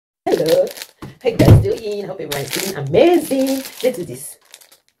hello. How you guys doing? Hope everyone's doing amazing. Let's do this.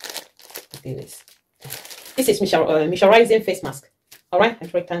 Let's do this. This is moisturizing face mask. Alright,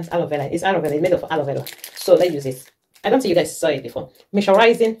 fragrance aloe vera. It's aloe vera, it's made of aloe vera. So let's use it. I don't think you guys saw it before.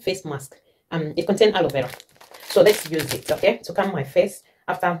 Moisturizing face mask. It contains aloe vera. So let's use it, okay? To calm my face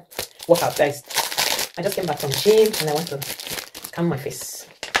after workout, guys. I just came back from gym and I want to calm my face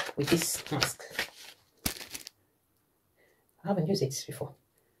with this mask. I haven't used it before.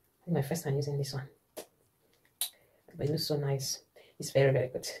 It's my first time using this one. But it looks so nice. It's very, very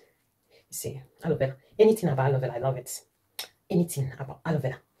good. You see, aloe vera. Anything about aloe vera, I love it. Anything about aloe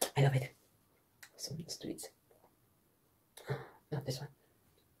vera, I love it. So let's do it. Not this one.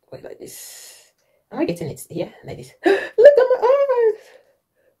 Wait, like this. Am I getting it? Yeah, like this. Look at my eyes.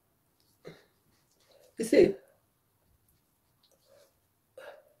 You see?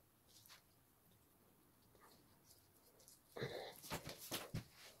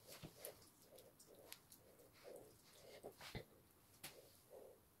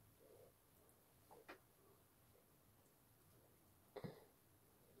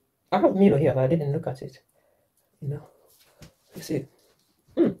 I have mirror here, but I didn't look at it. You know, you see,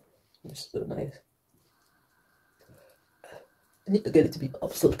 it's so nice. I need to get it to be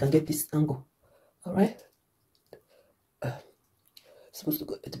up so I can get this angle. All right, supposed to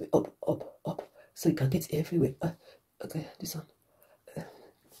go to be up, so you can get everywhere. Okay, this one.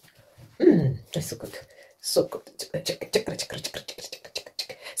 That's so good, so good. Check.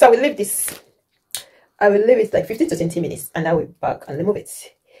 So I will leave this. I will leave it like 15 to 20 minutes, and I will be back and remove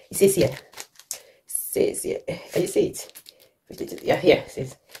it. It says here. Can you see it? Yeah, here it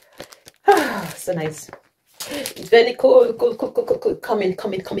says. So nice. It's very cool. Coming.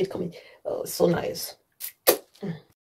 Oh, so nice.